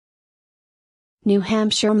New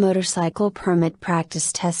Hampshire Motorcycle Permit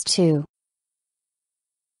Practice Test 2.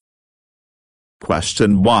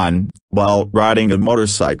 Question 1. While riding a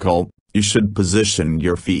motorcycle, you should position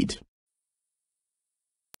your feet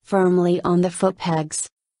firmly on the foot pegs,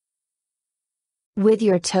 with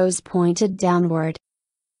your toes pointed downward.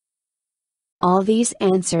 All these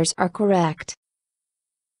answers are correct.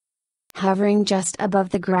 Hovering just above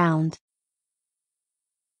the ground.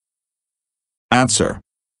 Answer.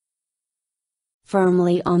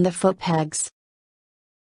 Firmly on the foot pegs.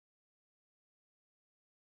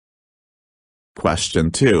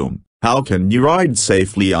 Question 2. How can you ride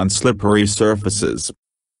safely on slippery surfaces?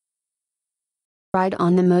 Ride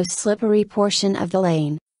on the most slippery portion of the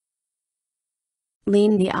lane.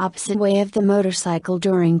 Lean the opposite way of the motorcycle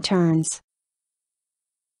during turns.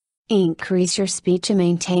 Increase your speed to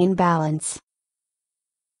maintain balance.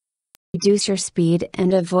 Reduce your speed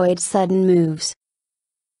and avoid sudden moves.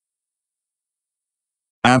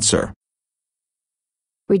 Answer.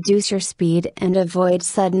 Reduce your speed and avoid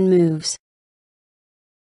sudden moves.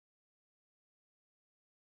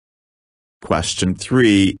 Question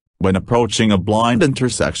 3. When approaching a blind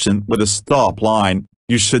intersection with a stop line,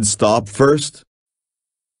 you should stop first.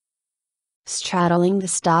 Straddling the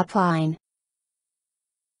stop line,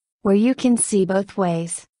 where you can see both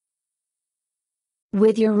ways.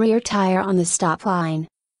 With your rear tire on the stop line.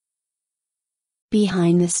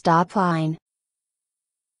 Behind the stop line.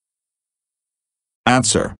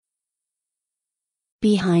 Answer.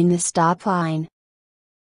 Behind the stop line.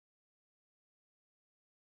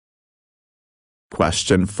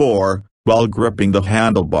 Question 4. While gripping the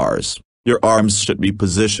handlebars, your arms should be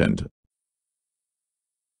positioned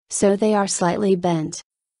so they are slightly bent,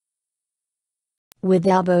 with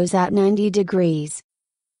elbows at 90 degrees.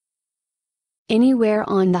 Anywhere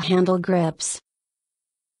on the handle grips,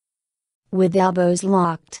 with elbows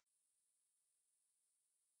locked.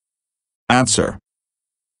 Answer.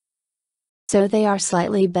 So they are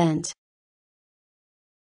slightly bent.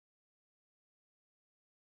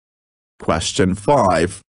 Question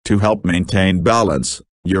 5. To help maintain balance,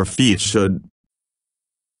 your feet should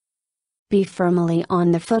be firmly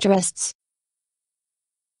on the footrests.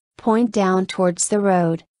 Point down towards the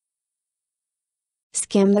road.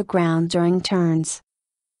 Skim the ground during turns.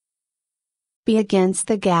 Be against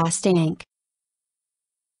the gas tank.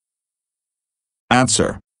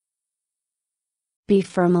 Answer. Be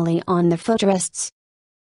firmly on the footrests.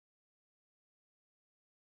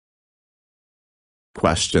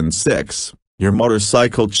 Question 6. Your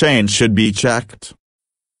motorcycle chain should be checked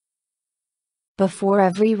before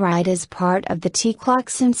every ride as part of the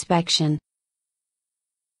T-Clocks inspection.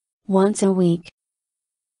 Once a week.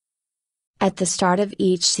 At the start of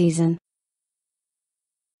each season.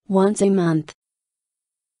 Once a month.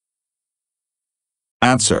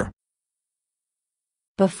 Answer.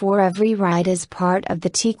 Before every ride as part of the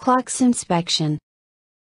T-Clocks inspection.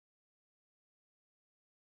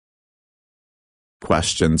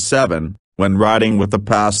 Question 7. When riding with a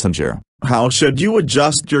passenger, how should you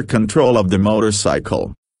adjust your control of the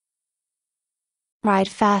motorcycle? Ride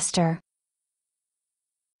faster.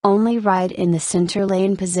 Only ride in the center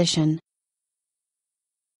lane position.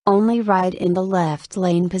 Only ride in the left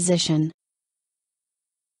lane position.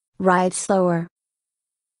 Ride slower.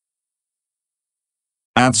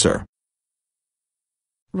 Answer.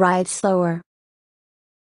 Ride slower.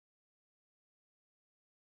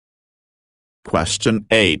 Question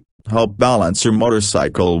 8. Help balance your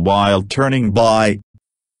motorcycle while turning by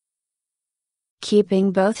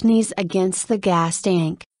keeping both knees against the gas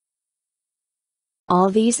tank. All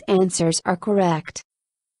these answers are correct.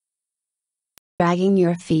 Dragging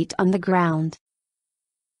your feet on the ground.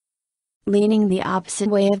 Leaning the opposite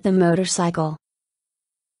way of the motorcycle.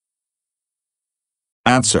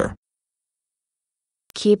 Answer.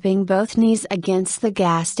 Keeping both knees against the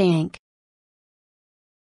gas tank.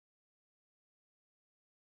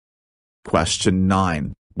 Question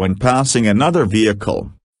 9. When passing another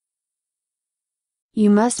vehicle, you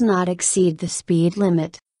must not exceed the speed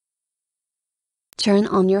limit. Turn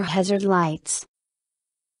on your hazard lights.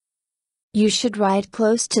 You should ride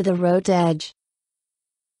close to the road edge.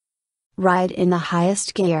 Ride in the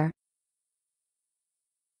highest gear.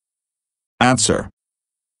 Answer.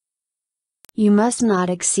 You must not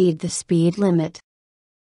exceed the speed limit.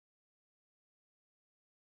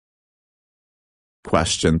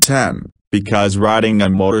 Question 10. Because riding a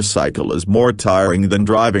motorcycle is more tiring than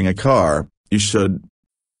driving a car, you should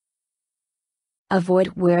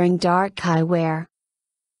avoid wearing dark eyewear.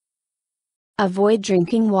 Avoid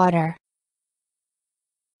drinking water.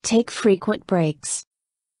 Take frequent breaks.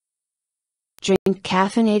 Drink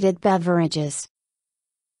caffeinated beverages.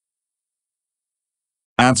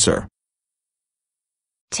 Answer.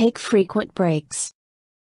 Take frequent breaks.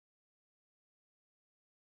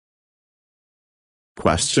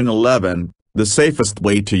 Question 11. The safest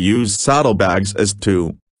way to use saddlebags is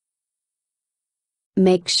to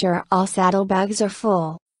Make sure all saddlebags are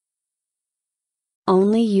full.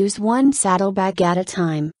 Only use one saddlebag at a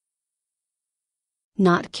time.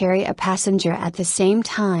 Not carry a passenger at the same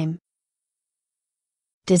time.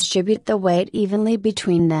 Distribute the weight evenly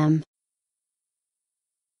between them.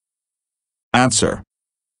 Answer.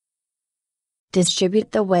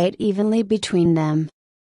 Distribute the weight evenly between them.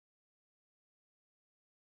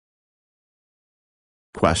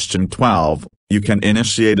 Question 12. You can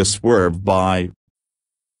initiate a swerve by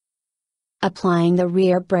Applying the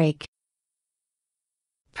rear brake.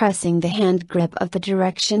 Pressing the hand grip of the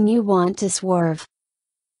direction you want to swerve.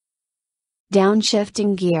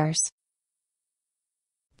 Downshifting gears.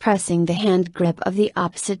 Pressing the hand grip of the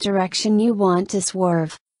opposite direction you want to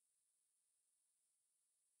swerve.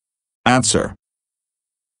 Answer.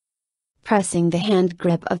 Pressing the hand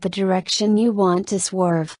grip of the direction you want to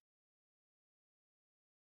swerve.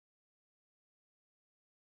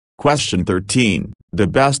 Question 13. The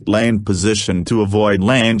best lane position to avoid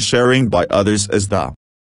lane sharing by others is the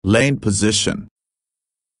lane position.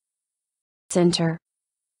 Center.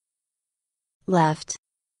 Left.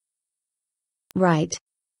 Right.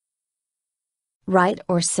 Right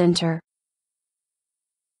or center.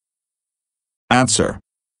 Answer.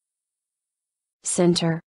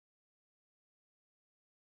 Center.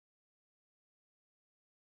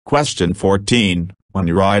 Question 14. When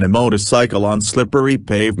you ride a motorcycle on slippery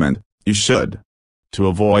pavement, you should to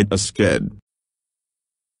avoid a skid.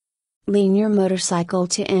 Lean your motorcycle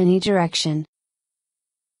to any direction.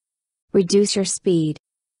 Reduce your speed.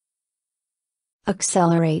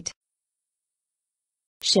 Accelerate.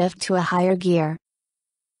 Shift to a higher gear.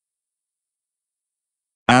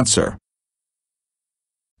 Answer.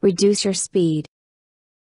 Reduce your speed.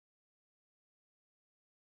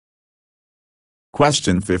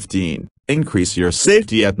 Question 15. Increase your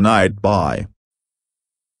safety at night by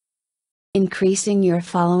Increasing your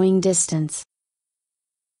following distance.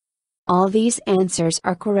 All these answers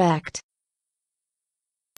are correct.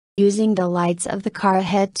 Using the lights of the car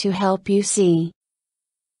ahead to help you see.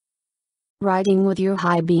 Riding with your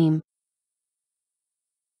high beam.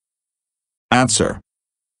 Answer.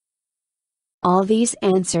 All these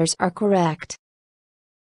answers are correct.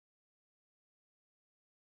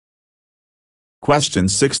 Question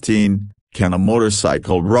 16. Can a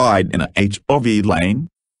motorcycle ride in a HOV lane?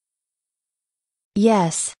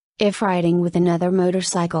 Yes, if riding with another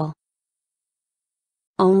motorcycle.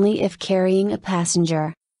 Only if carrying a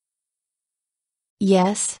passenger.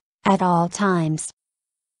 Yes, at all times.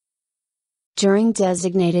 During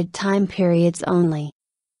designated time periods only.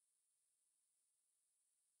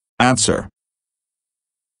 Answer.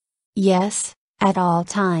 Yes, at all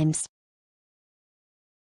times.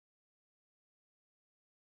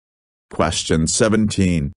 Question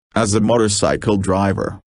 17. As a motorcycle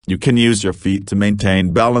driver, you can use your feet to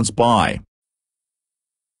maintain balance by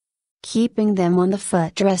Keeping them on the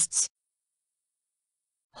footrests.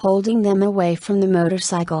 Holding them away from the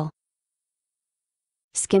motorcycle.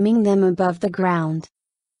 Skimming them above the ground.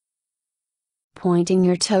 Pointing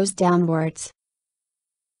your toes downwards.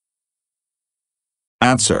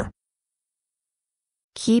 Answer.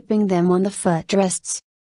 Keeping them on the footrests.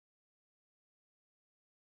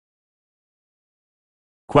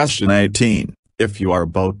 Question 18. If you are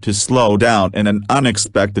about to slow down in an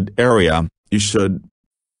unexpected area, you should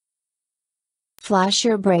Flash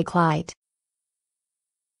your brake light.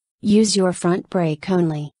 Use your front brake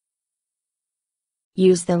only.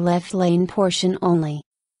 Use the left lane portion only.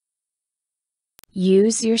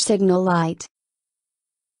 Use your signal light.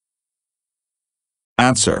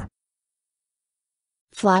 Answer.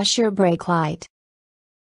 Flash your brake light.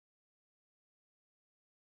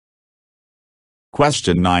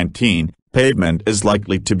 Question 19. Pavement is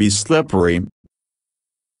likely to be slippery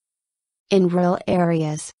In rural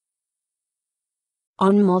areas.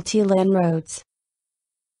 On multi-lane roads.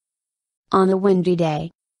 On a windy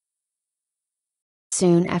day.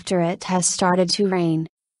 Soon after it has started to rain.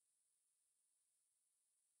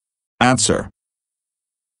 Answer.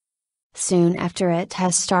 Soon after it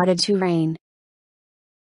has started to rain.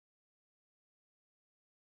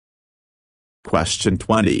 Question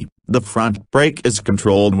 20. The front brake is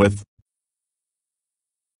controlled with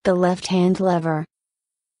The left hand lever.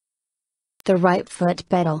 The right foot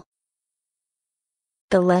pedal.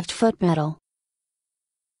 The left foot pedal.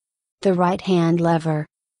 The right hand lever.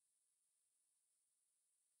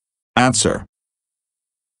 Answer.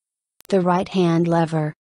 The right hand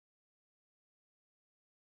lever.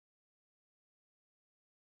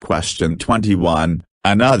 Question 21.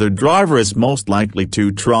 Another driver is most likely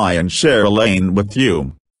to try and share a lane with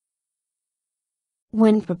you.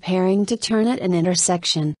 When preparing to turn at an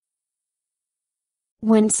intersection.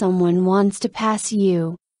 When someone wants to pass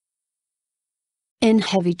you. In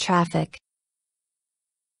heavy traffic.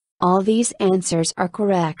 All these answers are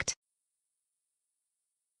correct.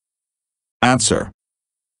 Answer.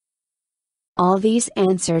 All these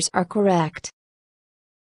answers are correct.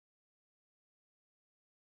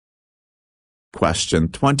 Question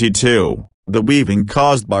 22. The weaving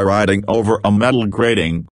caused by riding over a metal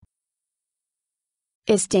grating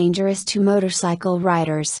is dangerous to motorcycle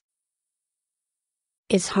riders.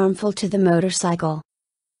 Is harmful to the motorcycle.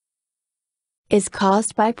 Is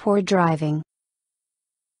caused by poor driving.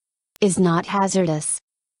 Is not hazardous.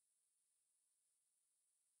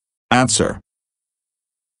 Answer.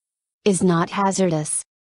 Is not hazardous.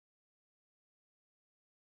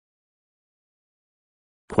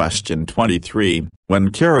 Question 23. When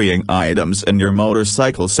carrying items in your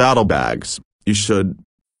motorcycle saddlebags, you should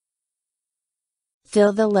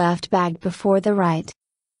fill the left bag before the right.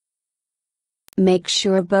 Make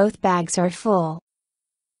sure both bags are full.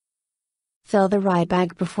 Fill the right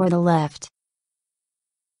bag before the left.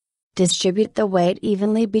 Distribute the weight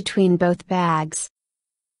evenly between both bags.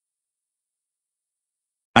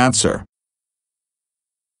 Answer.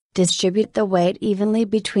 Distribute the weight evenly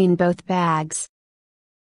between both bags.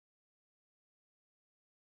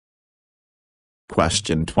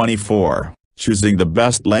 Question 24. Choosing the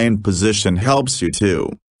best lane position helps you to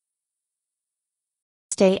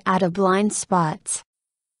stay out of blind spots.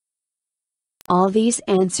 All these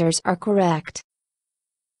answers are correct.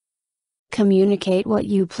 Communicate what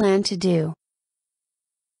you plan to do.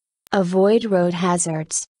 Avoid road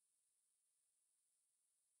hazards.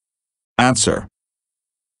 Answer.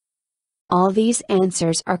 All these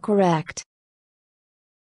answers are correct.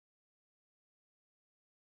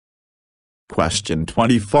 Question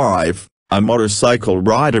 25. A motorcycle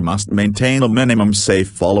rider must maintain a minimum safe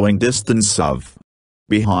following distance of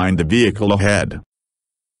behind the vehicle ahead.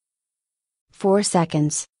 4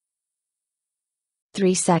 seconds.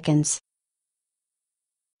 3 seconds.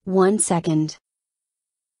 1 second.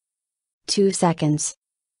 2 seconds.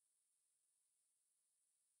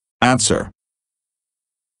 Answer.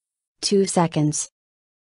 2 seconds.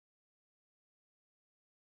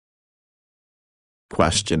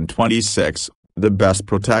 Question 26. The best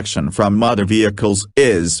protection from other vehicles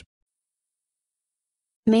is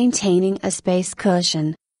maintaining a space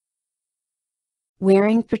cushion.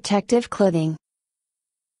 Wearing protective clothing.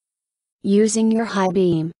 Using your high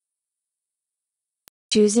beam.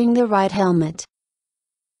 Choosing the right helmet.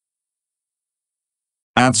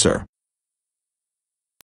 Answer.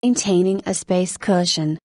 Maintaining a space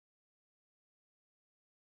cushion.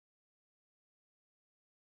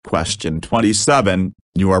 Question 27.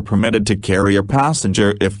 You are permitted to carry a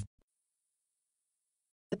passenger if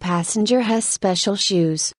the passenger has special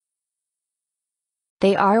shoes.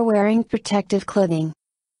 They are wearing protective clothing.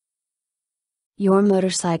 Your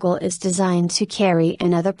motorcycle is designed to carry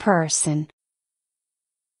another person.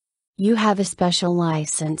 You have a special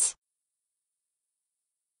license.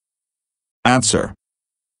 Answer.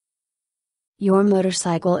 Your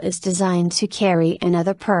motorcycle is designed to carry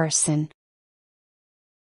another person.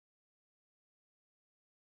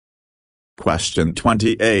 Question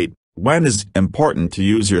 28. When is it important to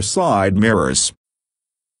use your side mirrors?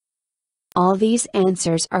 All these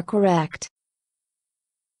answers are correct.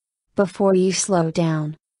 Before you slow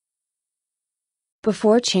down.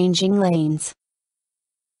 Before changing lanes.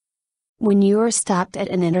 When you are stopped at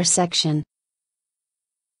an intersection.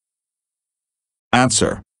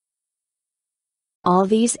 Answer. All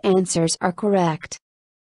these answers are correct.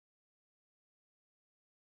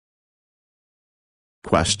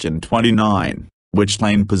 Question 29. Which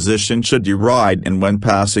lane position should you ride in when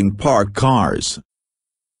passing parked cars?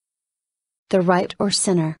 The right or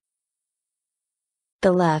center?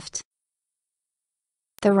 The left?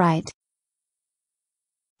 The right?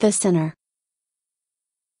 The center?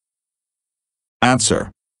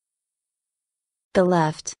 Answer. The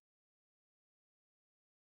left.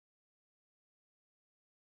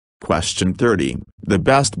 Question 30. The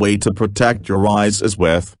best way to protect your eyes is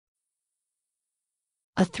with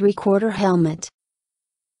a 3/4 helmet.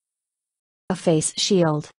 A face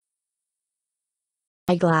shield.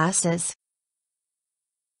 Eyeglasses.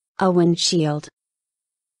 A windshield.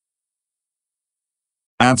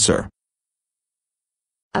 Answer.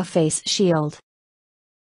 A face shield.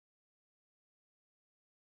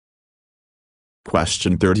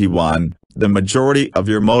 Question 31. The majority of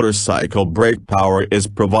your motorcycle brake power is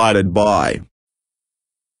provided by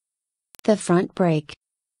the front brake.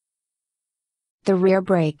 The rear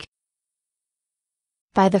brake.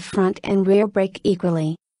 By the front and rear brake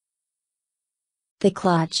equally. The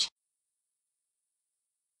clutch.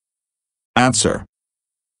 Answer.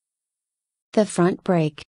 The front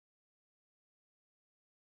brake.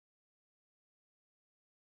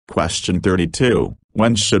 Question 32.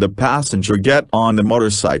 When should a passenger get on the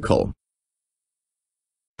motorcycle?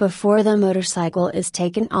 Before the motorcycle is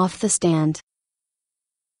taken off the stand.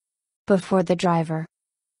 Before the driver.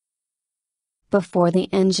 Before the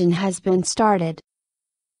engine has been started.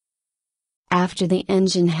 After the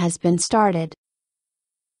engine has been started.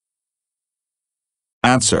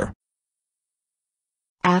 Answer.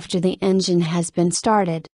 After the engine has been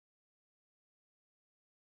started.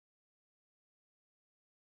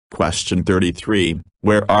 Question 33.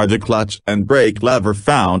 Where are the clutch and brake lever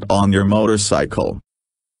found on your motorcycle?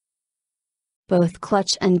 Both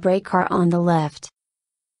clutch and brake are on the left.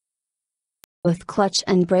 Both clutch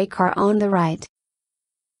and brake are on the right.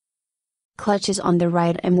 Clutch is on the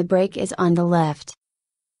right and the brake is on the left.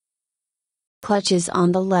 Clutch is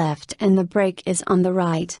on the left and the brake is on the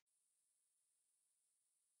right.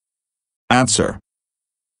 Answer.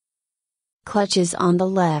 Clutch is on the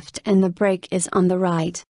left and the brake is on the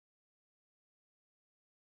right.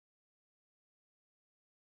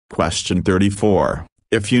 Question 34.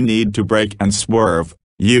 If you need to brake and swerve,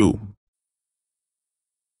 you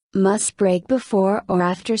must brake before or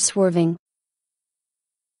after swerving.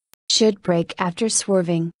 Should brake after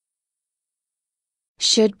swerving.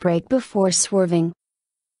 Should brake before swerving.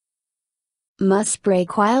 Must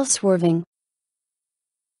brake while swerving.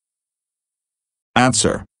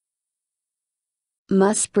 Answer.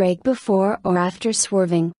 Must brake before or after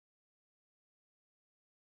swerving.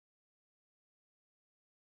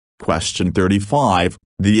 Question 35.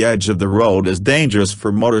 The edge of the road is dangerous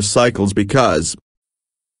for motorcycles because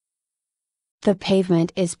the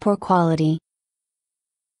pavement is poor quality.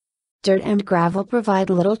 Dirt and gravel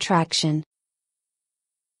provide little traction.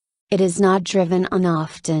 It is not driven on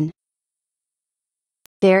often.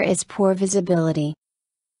 There is poor visibility.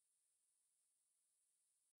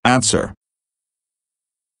 Answer.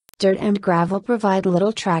 Dirt and gravel provide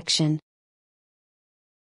little traction.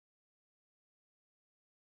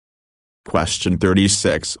 Question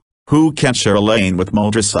 36. Who can share a lane with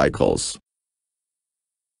motorcycles?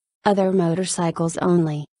 Other motorcycles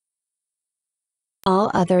only.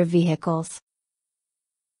 All other vehicles.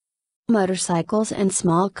 Motorcycles and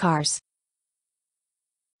small cars.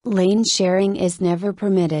 Lane sharing is never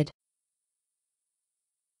permitted.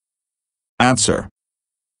 Answer.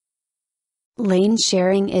 Lane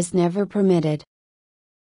sharing is never permitted.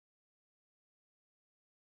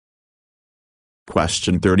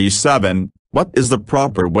 Question 37. What is the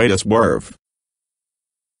proper way to swerve?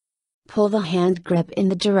 Pull the hand grip in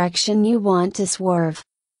the direction you want to swerve.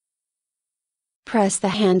 Press the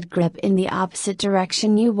hand grip in the opposite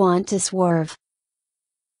direction you want to swerve.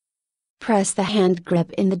 Press the hand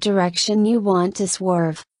grip in the direction you want to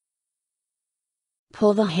swerve.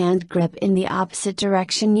 Pull the hand grip in the opposite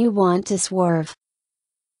direction you want to swerve.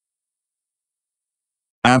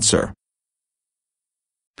 Answer.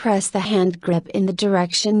 Press the hand grip in the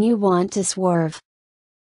direction you want to swerve.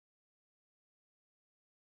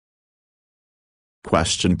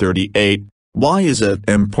 Question 38. Why is it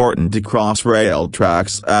important to cross rail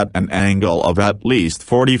tracks at an angle of at least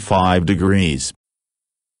 45 degrees?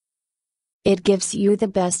 It gives you the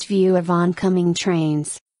best view of oncoming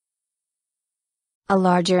trains. A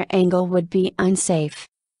larger angle would be unsafe.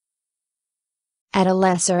 At a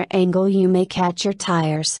lesser angle you may catch your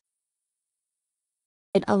tires.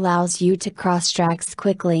 It allows you to cross tracks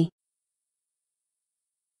quickly.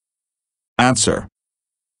 Answer.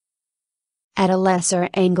 At a lesser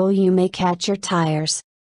angle you may catch your tires.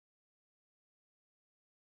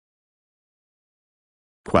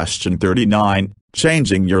 Question 39.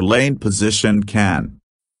 Changing your lane position can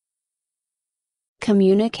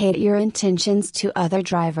communicate your intentions to other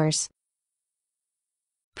drivers.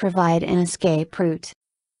 Provide an escape route.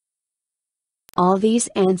 All these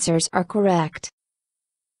answers are correct.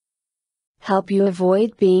 Help you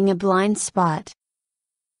avoid being a blind spot.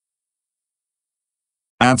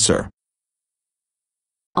 Answer.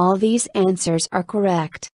 All these answers are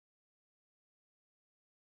correct.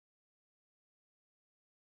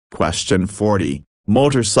 Question 40.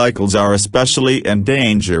 Motorcycles are especially in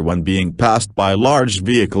danger when being passed by large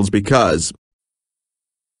vehicles because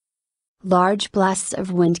large blasts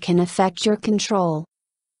of wind can affect your control.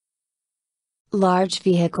 Large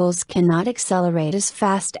vehicles cannot accelerate as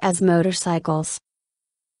fast as motorcycles.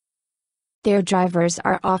 Their drivers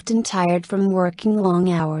are often tired from working long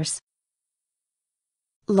hours.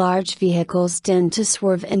 Large vehicles tend to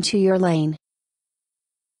swerve into your lane.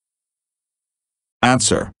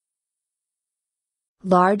 Answer.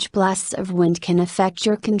 Large blasts of wind can affect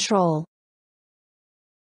your control.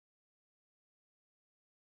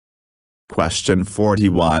 Question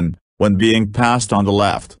 41. When being passed on the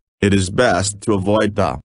left, it is best to avoid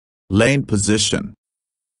the lane position.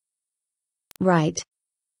 Right.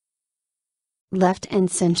 Left and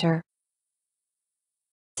center.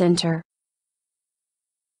 Center.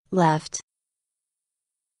 Left.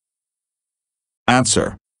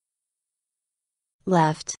 Answer.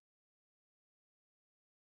 Left.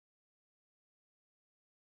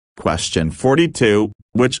 Question 42.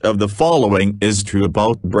 Which of the following is true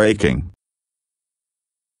about braking?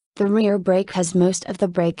 The rear brake has most of the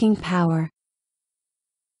braking power.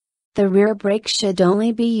 The rear brake should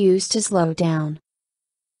only be used to slow down.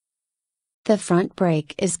 The front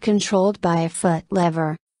brake is controlled by a foot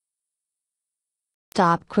lever.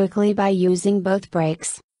 Stop quickly by using both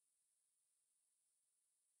brakes.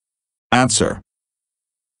 Answer.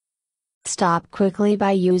 Stop quickly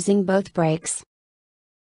by using both brakes.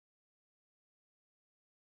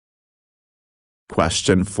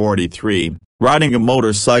 Question 43. Riding a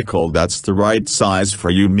motorcycle that's the right size for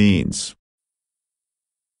you means.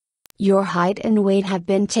 Your height and weight have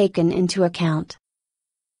been taken into account.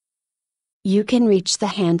 You can reach the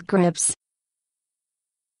hand grips.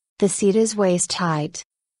 The seat is waist height.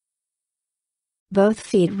 Both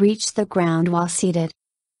feet reach the ground while seated.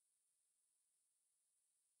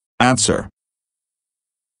 Answer.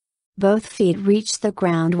 Both feet reach the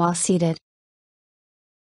ground while seated.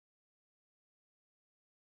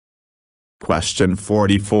 Question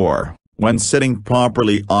 44. When sitting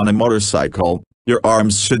properly on a motorcycle, your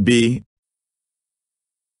arms should be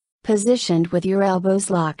positioned with your elbows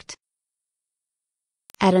locked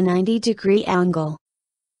at a 90-degree angle.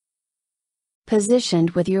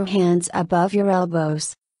 Positioned with your hands above your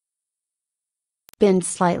elbows. Bend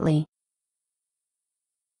slightly.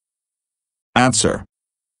 Answer.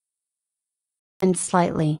 Bend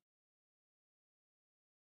slightly.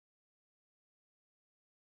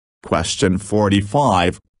 Question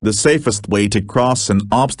 45. The safest way to cross an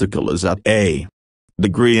obstacle is at a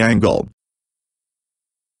degree angle.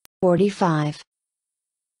 45.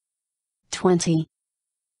 20.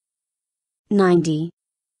 90.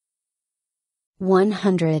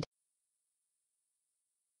 100.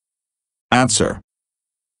 Answer.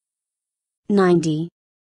 90.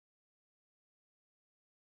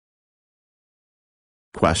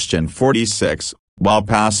 Question 46. While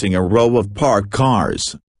passing a row of parked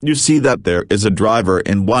cars, you see that there is a driver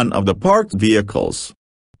in one of the parked vehicles.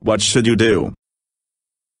 What should you do?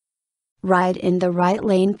 Ride in the right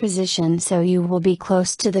lane position so you will be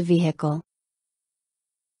close to the vehicle.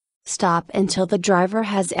 Stop until the driver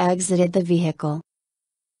has exited the vehicle.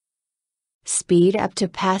 Speed up to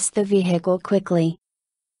pass the vehicle quickly.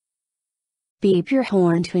 Beep your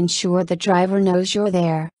horn to ensure the driver knows you're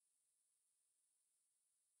there.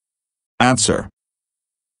 Answer.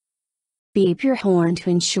 Beep your horn to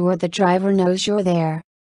ensure the driver knows you're there.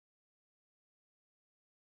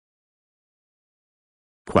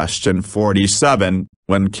 Question 47.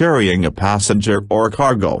 When carrying a passenger or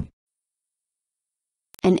cargo,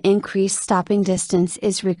 An increased stopping distance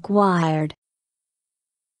is required.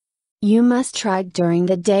 You must ride during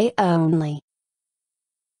the day only.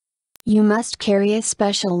 You must carry a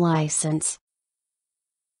special license.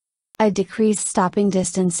 A decreased stopping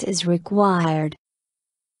distance is required.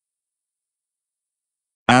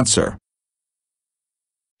 Answer.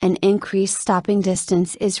 An increased stopping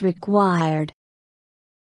distance is required.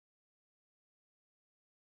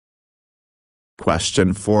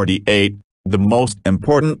 Question 48. The most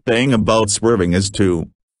important thing about swerving is to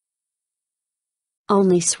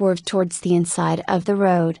Only swerve towards the inside of the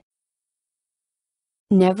road.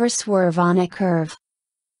 Never swerve on a curve.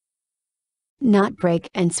 Not brake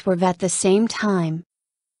and swerve at the same time.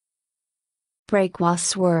 Brake while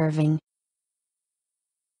swerving.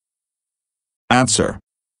 Answer.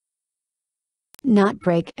 Not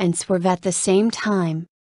brake and swerve at the same time.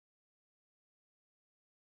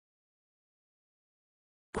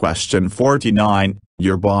 Question 49.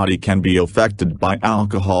 Your body can be affected by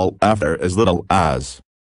alcohol after as little as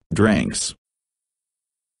drinks.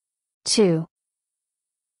 2.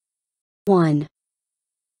 1.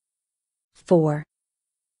 4.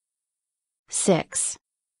 6.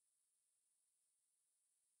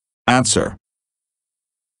 Answer.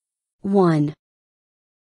 1.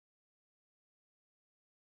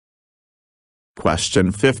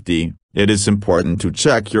 Question 50. It is important to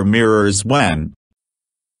check your mirrors when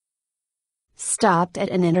Stopped at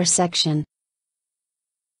an intersection.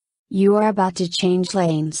 You are about to change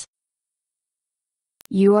lanes.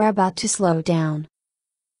 You are about to slow down.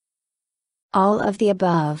 All of the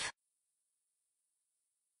above.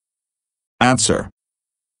 Answer.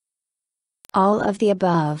 All of the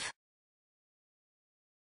above.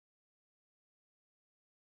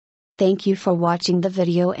 Thank you for watching the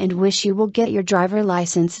video and wish you will get your driver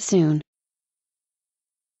license soon.